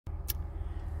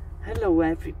Hello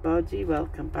everybody,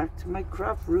 welcome back to my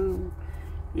craft room.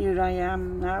 Here I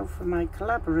am now for my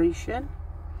collaboration,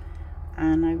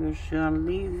 and I shall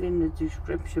leave in the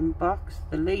description box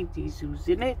the ladies who's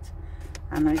in it,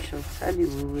 and I shall tell you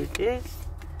who it is.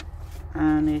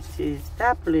 And it is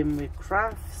Dabbling with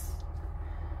Crafts,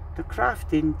 the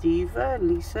Crafting Diva,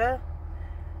 Lisa,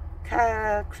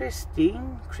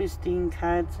 Christine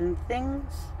Cards and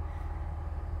Things,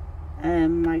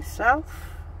 and myself,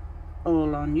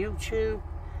 all on YouTube,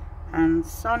 and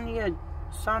Sanjay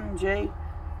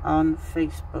on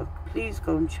Facebook. Please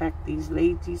go and check these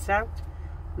ladies out.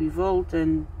 We've all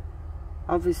done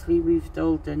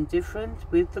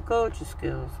different with the Gorgeous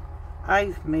Girls.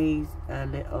 I've made a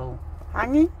little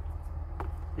hanging,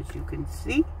 as you can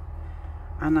see,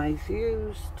 and I've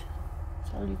used,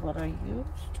 tell you what I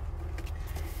used,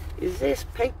 is this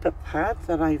paper pad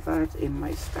that I've had in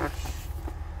my stash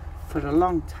for a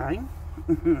long time.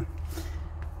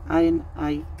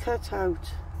 I cut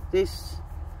out this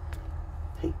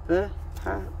paper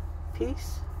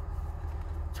piece.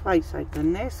 Twice I've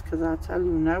done this, because I'll tell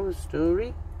you now a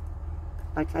story.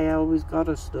 Like I always got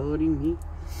a story, me.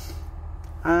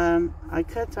 I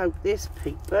cut out this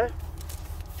paper,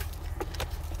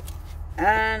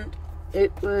 and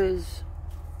it was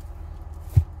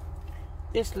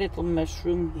this little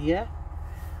mushroom here,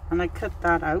 and I cut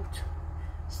that out,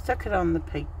 stuck it on the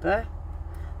paper.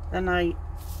 Then I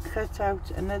cut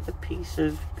out another piece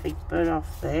of paper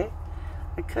off there.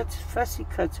 I fussy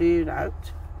cut it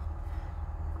out,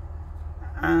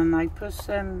 and I put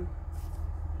some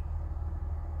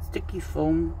sticky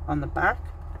foam on the back,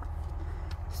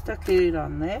 stuck it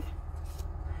on there,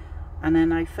 and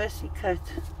then I fussy cut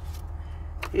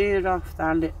it off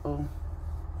that little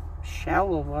shell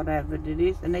or whatever it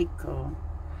is, an acorn.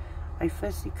 I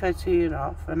fussy cut it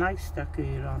off and I stuck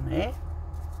it on there.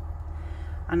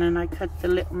 And then I cut the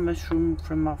little mushroom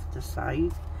from off the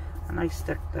side and I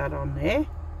stuck that on there.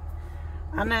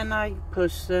 And then I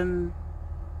put some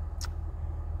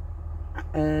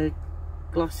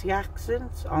glossy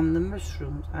accents on the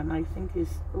mushrooms, and I think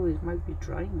it's, oh, it might be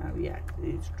dry now. Yeah,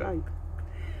 it's dry.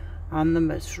 On the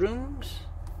mushrooms,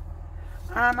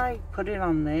 and I put it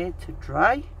on there to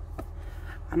dry,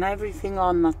 and everything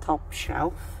on the top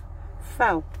shelf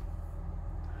fell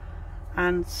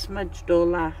and smudged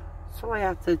all that. So I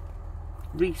had to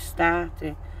restart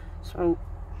it. So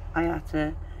I had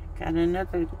to get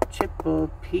another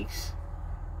chipboard piece,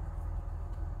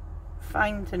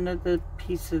 find another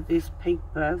piece of this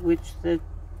paper, which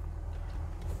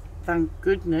thank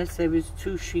goodness there was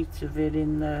 2 sheets of it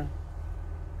in the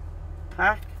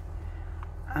pack,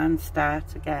 and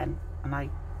start again. And I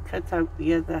cut out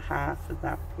the other half of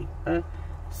that paper,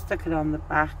 stuck it on the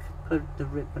back, put the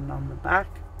ribbon on the back,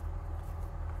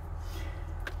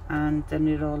 and done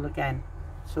it all again.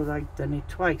 So I've done it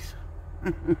twice.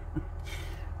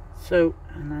 So,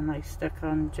 and then I stuck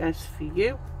on Just For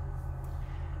You,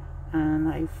 and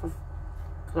I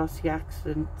glossy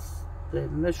accents the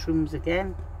mushrooms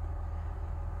again,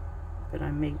 but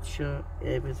I made sure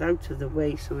it was out of the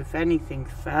way, so if anything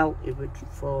fell, it would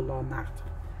fall on that.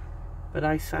 But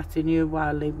I sat in here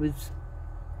while it was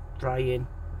drying,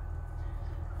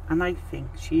 and I think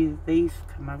they've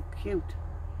come out cute.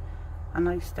 And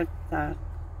I stuck that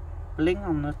bling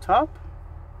on the top,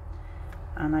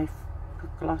 and I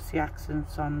put glossy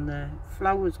accents on the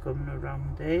flowers going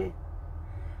around there,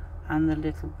 and the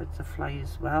little butterfly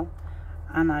as well,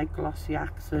 and I glossy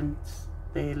accents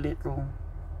their little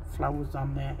flowers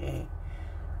on their hair,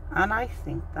 and I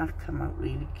think that came out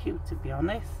really cute, to be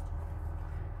honest.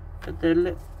 But the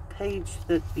little page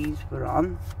that these were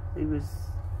on, there was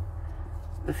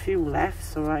a few left,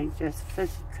 so I just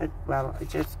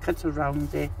cut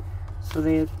around it, so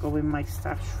they'll go in my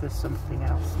stash for something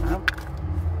else now.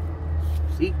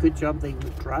 See, good job they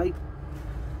were dry.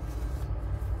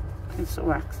 I'm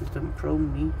so accident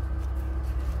prone, me.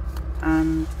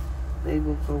 And they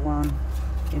will go on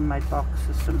in my box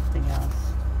for something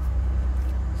else.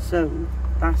 So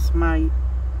that's my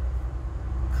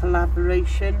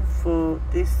collaboration for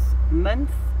this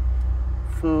month,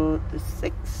 for the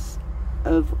 6th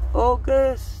of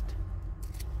August,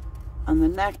 and the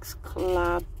next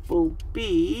collab will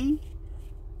be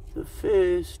the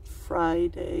first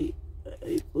Friday.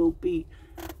 It will be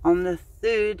on the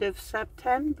 3rd of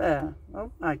September.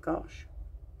 Oh my gosh.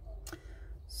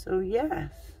 So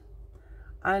yes,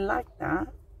 I like that.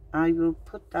 I will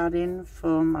put that in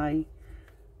for my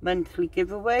monthly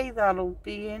giveaway. That'll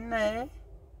be in there.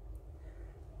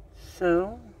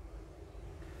 So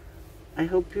I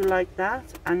hope you like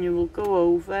that, and you will go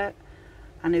over,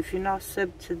 and if you're not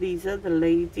subbed to these other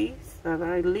ladies, that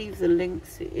I leave the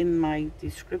links in my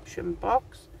description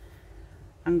box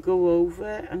and go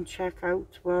over and check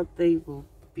out what they will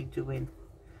be doing.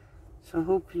 So I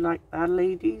hope you like that,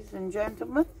 ladies and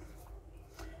gentlemen,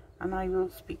 and I will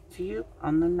speak to you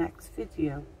on the next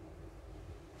video.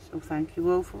 So thank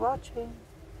you all for watching.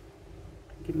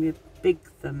 Give me a big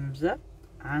thumbs up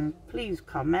and please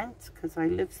comment, because I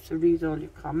love to read all your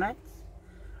comments.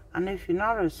 And if you're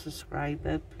not a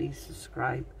subscriber, please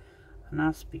subscribe, and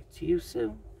I'll speak to you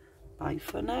soon. Bye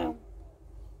for now.